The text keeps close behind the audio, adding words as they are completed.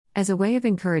As a way of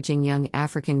encouraging young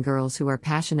African girls who are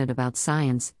passionate about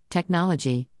science,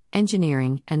 technology,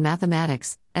 engineering, and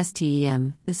mathematics,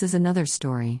 STEM, this is another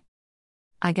story.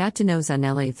 I got to know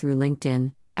Zanele through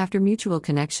LinkedIn, after mutual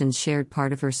connections shared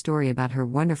part of her story about her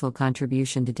wonderful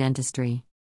contribution to dentistry.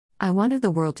 I wanted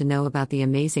the world to know about the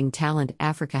amazing talent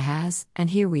Africa has,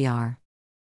 and here we are.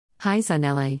 Hi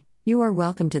Zanele, you are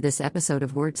welcome to this episode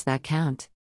of Words That Count.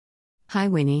 Hi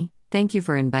Winnie, thank you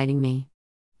for inviting me.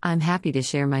 I'm happy to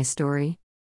share my story.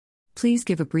 Please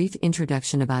give a brief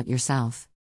introduction about yourself.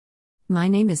 My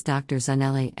name is Dr.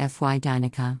 Zanele F.Y.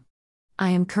 Dyneka. I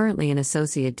am currently an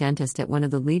associate dentist at one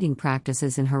of the leading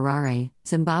practices in Harare,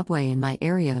 Zimbabwe, and my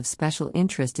area of special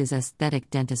interest is aesthetic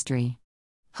dentistry.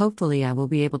 Hopefully I will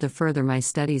be able to further my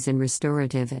studies in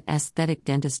restorative and aesthetic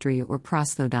dentistry or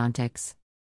prosthodontics.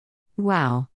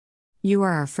 Wow! You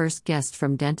are our first guest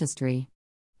from dentistry.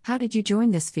 How did you join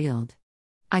this field?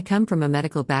 I come from a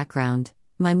medical background.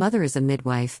 My mother is a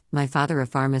midwife, my father a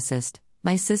pharmacist,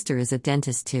 my sister is a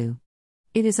dentist too.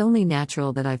 It is only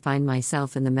natural that I find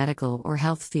myself in the medical or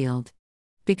health field.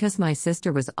 Because my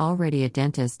sister was already a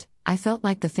dentist, I felt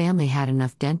like the family had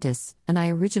enough dentists, and I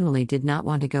originally did not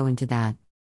want to go into that.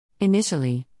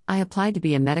 Initially, I applied to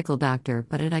be a medical doctor,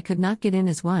 but I could not get in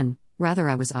as one, rather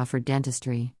I was offered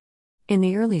dentistry. In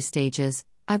the early stages,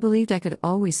 I believed I could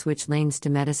always switch lanes to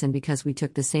medicine because we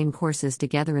took the same courses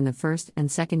together in the first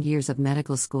and second years of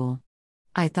medical school.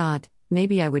 I thought,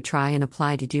 maybe I would try and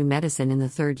apply to do medicine in the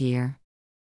third year.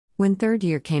 When third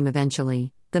year came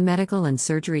eventually, the medical and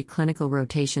surgery clinical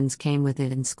rotations came with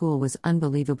it and school was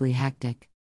unbelievably hectic.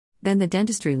 Then the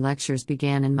dentistry lectures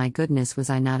began and my goodness was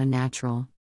I not a natural.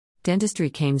 Dentistry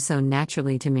came so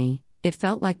naturally to me, it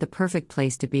felt like the perfect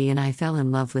place to be and I fell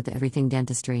in love with everything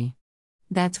dentistry.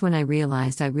 That's when I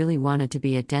realized I really wanted to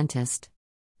be a dentist.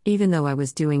 Even though I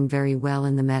was doing very well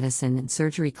in the medicine and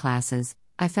surgery classes,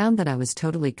 I found that I was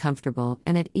totally comfortable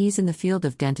and at ease in the field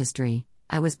of dentistry.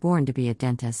 I was born to be a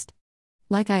dentist.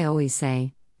 Like I always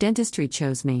say, dentistry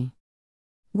chose me.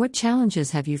 What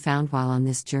challenges have you found while on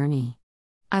this journey?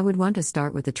 I would want to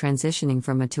start with the transitioning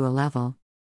from A to A level.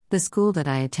 The school that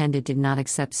I attended did not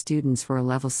accept students for A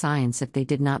level science if they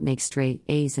did not make straight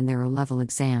A's in their A level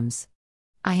exams.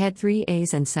 I had 3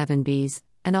 A's and 7 B's,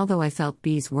 and although I felt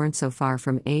B's weren't so far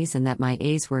from A's and that my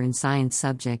A's were in science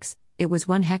subjects, it was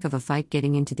one heck of a fight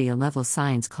getting into the A level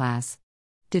science class.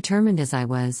 Determined as I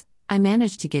was, I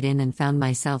managed to get in and found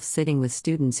myself sitting with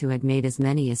students who had made as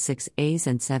many as 6 A's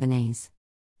and 7 A's.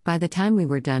 By the time we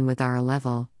were done with our A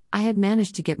level, I had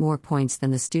managed to get more points than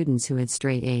the students who had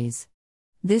straight A's.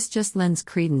 This just lends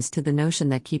credence to the notion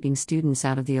that keeping students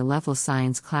out of the A level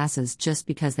science classes just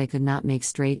because they could not make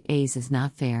straight A's is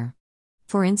not fair.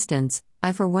 For instance,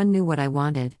 I for one knew what I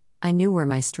wanted, I knew where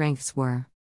my strengths were.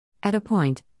 At a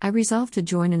point, I resolved to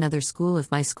join another school if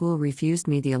my school refused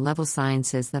me the A level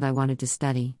sciences that I wanted to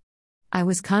study. I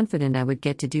was confident I would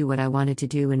get to do what I wanted to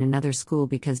do in another school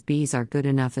because B's are good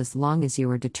enough as long as you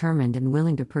are determined and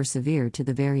willing to persevere to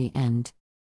the very end.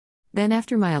 Then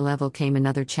after my A level came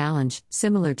another challenge,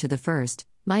 similar to the first.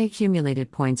 My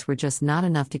accumulated points were just not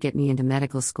enough to get me into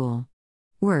medical school.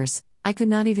 Worse, I could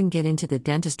not even get into the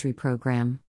dentistry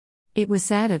program. It was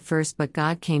sad at first, but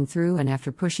God came through and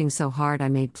after pushing so hard I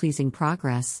made pleasing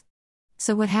progress.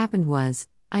 So what happened was,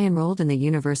 I enrolled in the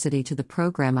university to the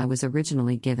program I was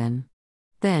originally given.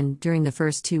 Then, during the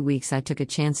first 2 weeks I took a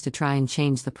chance to try and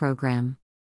change the program.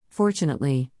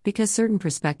 Fortunately, because certain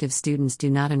prospective students do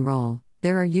not enroll,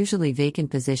 there are usually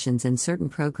vacant positions in certain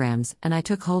programs and I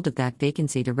took hold of that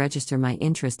vacancy to register my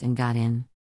interest and got in.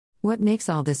 What makes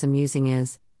all this amusing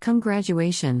is, come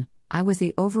graduation, I was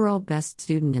the overall best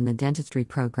student in the dentistry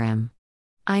program.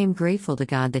 I am grateful to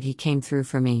God that He came through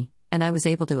for me, and I was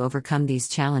able to overcome these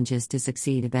challenges to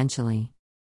succeed eventually.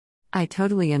 I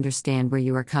totally understand where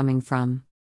you are coming from.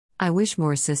 I wish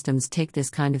more systems take this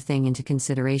kind of thing into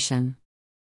consideration.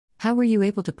 How were you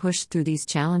able to push through these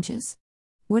challenges?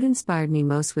 What inspired me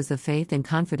most was the faith and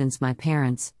confidence my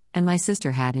parents and my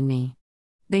sister had in me.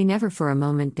 They never for a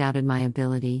moment doubted my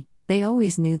ability, they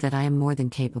always knew that I am more than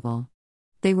capable.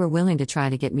 They were willing to try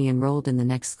to get me enrolled in the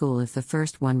next school if the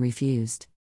first one refused.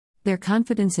 Their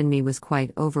confidence in me was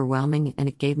quite overwhelming and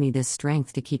it gave me this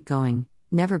strength to keep going,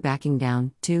 never backing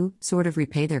down, to sort of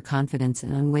repay their confidence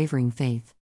and unwavering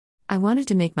faith. I wanted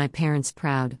to make my parents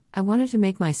proud, I wanted to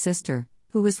make my sister,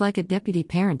 who was like a deputy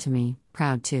parent to me,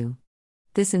 proud too.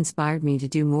 This inspired me to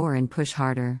do more and push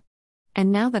harder.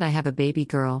 And now that I have a baby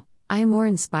girl, I am more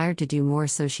inspired to do more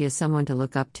so she has someone to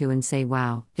look up to and say,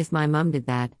 wow, if my mom did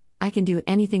that, I can do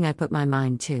anything I put my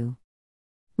mind to.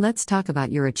 Let's talk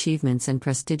about your achievements and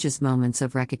prestigious moments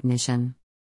of recognition.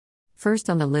 First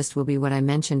on the list will be what I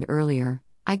mentioned earlier,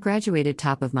 I graduated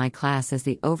top of my class as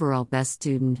the overall best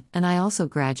student, and I also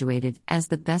graduated as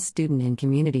the best student in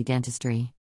community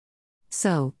dentistry.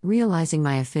 So, realizing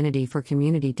my affinity for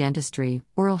community dentistry,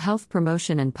 oral health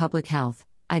promotion, and public health,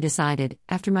 I decided,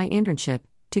 after my internship,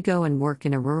 to go and work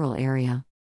in a rural area.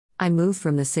 I moved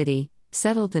from the city,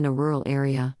 settled in a rural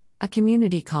area, a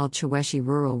community called Cheweshi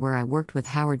Rural, where I worked with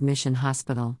Howard Mission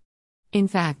Hospital. In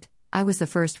fact, I was the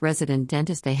first resident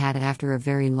dentist they had after a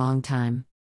very long time.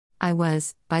 I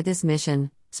was, by this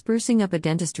mission, sprucing up a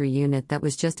dentistry unit that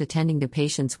was just attending to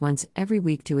patients once every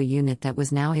week to a unit that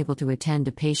was now able to attend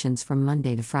to patients from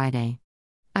Monday to Friday.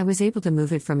 I was able to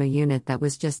move it from a unit that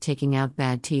was just taking out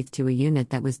bad teeth to a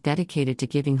unit that was dedicated to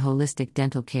giving holistic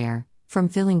dental care, from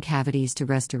filling cavities to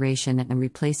restoration and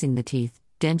replacing the teeth,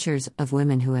 dentures, of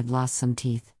women who had lost some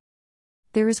teeth.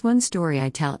 There is one story I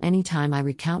tell anytime I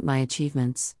recount my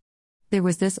achievements. There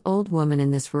was this old woman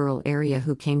in this rural area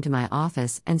who came to my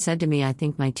office and said to me, "I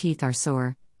think my teeth are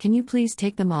sore, can you please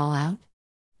take them all out?"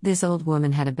 This old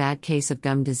woman had a bad case of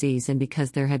gum disease, and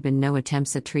because there had been no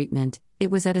attempts at treatment, it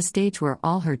was at a stage where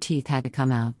all her teeth had to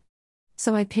come out.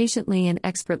 So I patiently and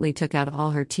expertly took out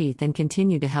all her teeth and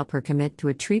continued to help her commit to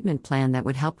a treatment plan that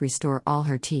would help restore all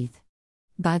her teeth.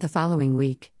 By the following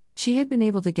week, she had been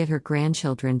able to get her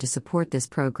grandchildren to support this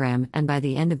program, and by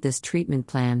the end of this treatment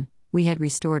plan, we had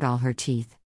restored all her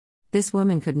teeth. This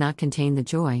woman could not contain the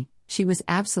joy. She was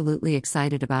absolutely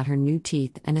excited about her new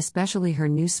teeth, and especially her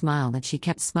new smile that she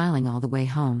kept smiling all the way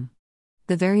home.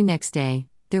 The very next day,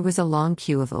 there was a long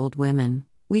queue of old women,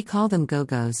 we call them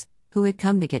go-go's, who had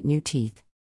come to get new teeth.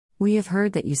 "We have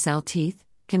heard that you sell teeth,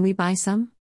 can we buy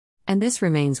some?" And this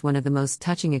remains one of the most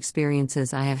touching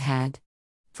experiences I have had.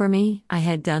 For me, I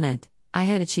had done it. I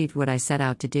had achieved what I set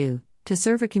out to do, to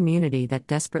serve a community that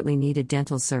desperately needed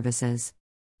dental services.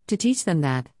 To teach them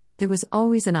that there was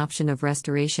always an option of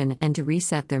restoration, and to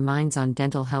reset their minds on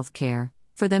dental health care,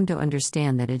 for them to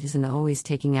understand that it isn't always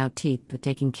taking out teeth but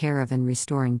taking care of and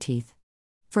restoring teeth.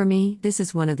 For me, this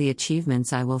is one of the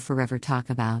achievements I will forever talk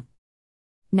about.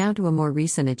 Now to a more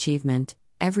recent achievement.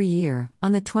 Every year,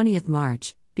 on the 20th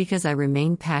March, because I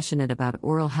remain passionate about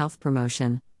oral health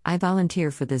promotion, I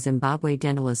volunteer for the Zimbabwe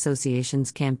Dental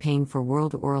Association's campaign for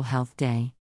World Oral Health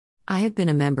Day. I have been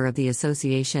a member of the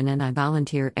association, and I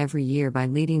volunteer every year by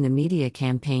leading the media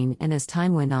campaign, and as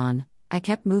time went on, I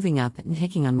kept moving up and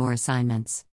taking on more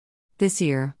assignments. This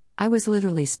year, I was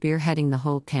literally spearheading the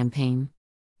whole campaign.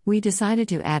 We decided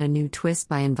to add a new twist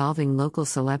by involving local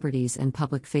celebrities and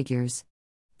public figures.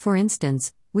 For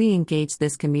instance, we engaged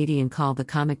this comedian called the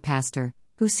Comic Pastor,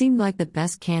 who seemed like the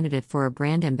best candidate for a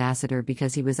brand ambassador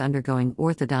because he was undergoing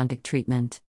orthodontic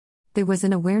treatment. There was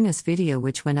an awareness video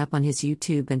which went up on his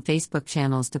YouTube and Facebook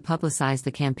channels to publicize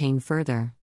the campaign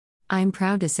further. I am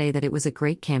proud to say that it was a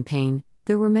great campaign.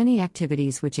 There were many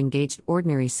activities which engaged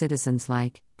ordinary citizens,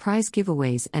 like prize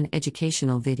giveaways and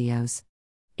educational videos.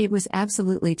 It was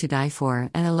absolutely to die for,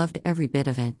 and I loved every bit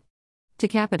of it. To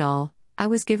cap it all, I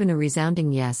was given a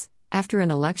resounding yes, after an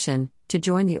election, to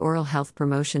join the Oral Health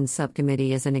Promotion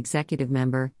Subcommittee as an executive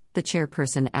member, the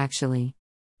chairperson actually.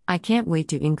 I can't wait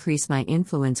to increase my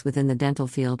influence within the dental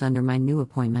field under my new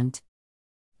appointment.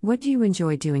 What do you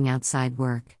enjoy doing outside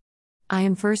work? I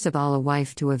am first of all a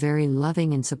wife to a very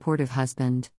loving and supportive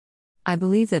husband. I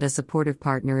believe that a supportive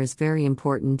partner is very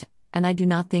important, and I do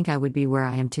not think I would be where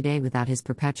I am today without his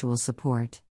perpetual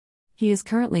support. He is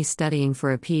currently studying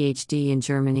for a PhD in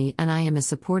Germany, and I am as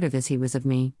supportive as he was of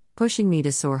me, pushing me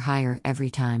to soar higher every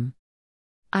time.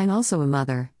 I'm also a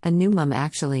mother, a new mom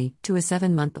actually, to a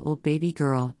 7-month-old baby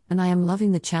girl, and I am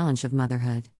loving the challenge of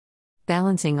motherhood.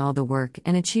 Balancing all the work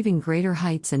and achieving greater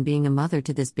heights and being a mother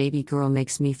to this baby girl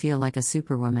makes me feel like a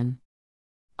superwoman.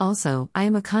 Also, I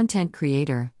am a content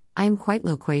creator. I am quite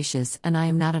loquacious, and I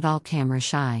am not at all camera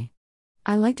shy.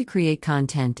 I like to create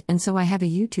content, and so I have a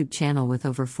YouTube channel with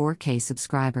over 4K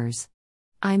subscribers.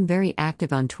 I'm very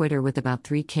active on Twitter with about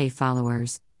 3K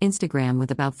followers, Instagram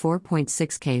with about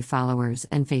 4.6K followers,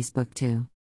 and Facebook too.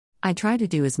 I try to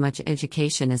do as much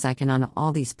education as I can on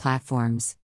all these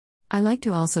platforms. I like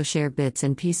to also share bits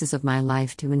and pieces of my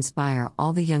life to inspire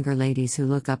all the younger ladies who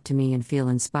look up to me and feel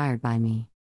inspired by me.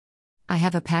 I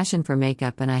have a passion for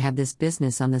makeup, and I have this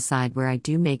business on the side where I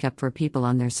do makeup for people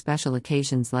on their special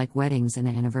occasions like weddings and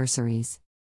anniversaries.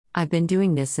 I've been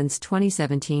doing this since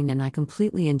 2017, and I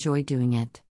completely enjoy doing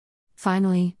it.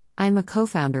 Finally, I am a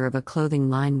co-founder of a clothing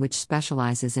line which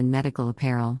specializes in medical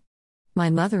apparel. My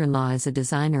mother-in-law is a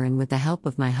designer, and with the help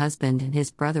of my husband and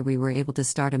his brother we were able to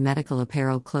start a medical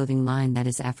apparel clothing line that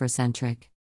is Afrocentric.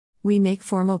 We make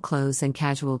formal clothes and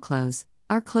casual clothes.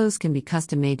 Our clothes can be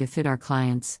custom-made to fit our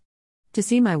clients. To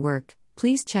see my work,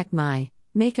 please check my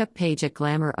Makeup page at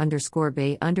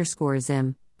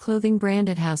glamour_bay_zim, clothing brand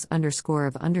at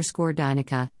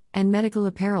house_of_Dynica, and medical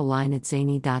apparel line at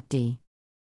zany.d.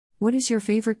 What is your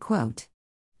favorite quote?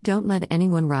 Don't let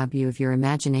anyone rob you of your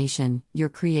imagination, your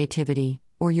creativity,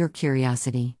 or your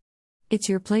curiosity. It's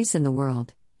your place in the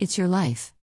world, it's your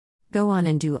life. Go on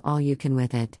and do all you can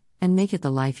with it, and make it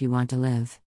the life you want to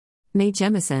live. Mae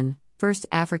Jemison, first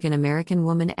African American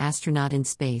woman astronaut in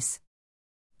space.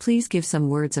 Please give some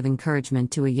words of encouragement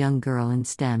to a young girl in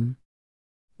STEM.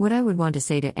 What I would want to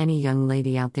say to any young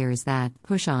lady out there is that,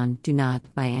 push on, do not,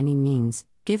 by any means,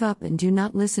 give up, and do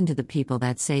not listen to the people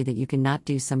that say that you cannot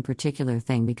do some particular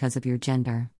thing because of your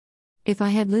gender. If I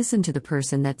had listened to the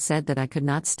person that said that I could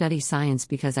not study science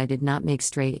because I did not make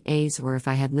straight A's, or if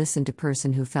I had listened to a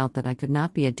person who felt that I could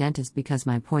not be a dentist because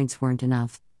my points weren't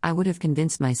enough, I would have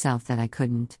convinced myself that I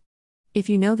couldn't. If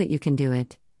you know that you can do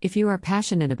it, if you are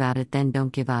passionate about it, then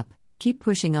don't give up, keep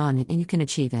pushing on and you can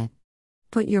achieve it.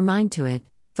 Put your mind to it,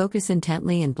 focus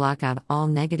intently and block out all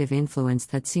negative influence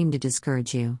that seem to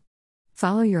discourage you.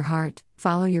 Follow your heart,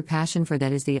 follow your passion, for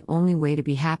that is the only way to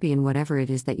be happy in whatever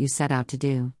it is that you set out to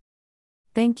do.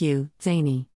 Thank you,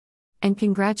 Zany. And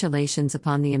congratulations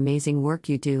upon the amazing work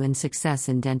you do and success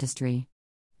in dentistry.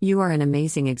 You are an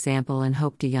amazing example and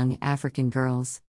hope to young African girls.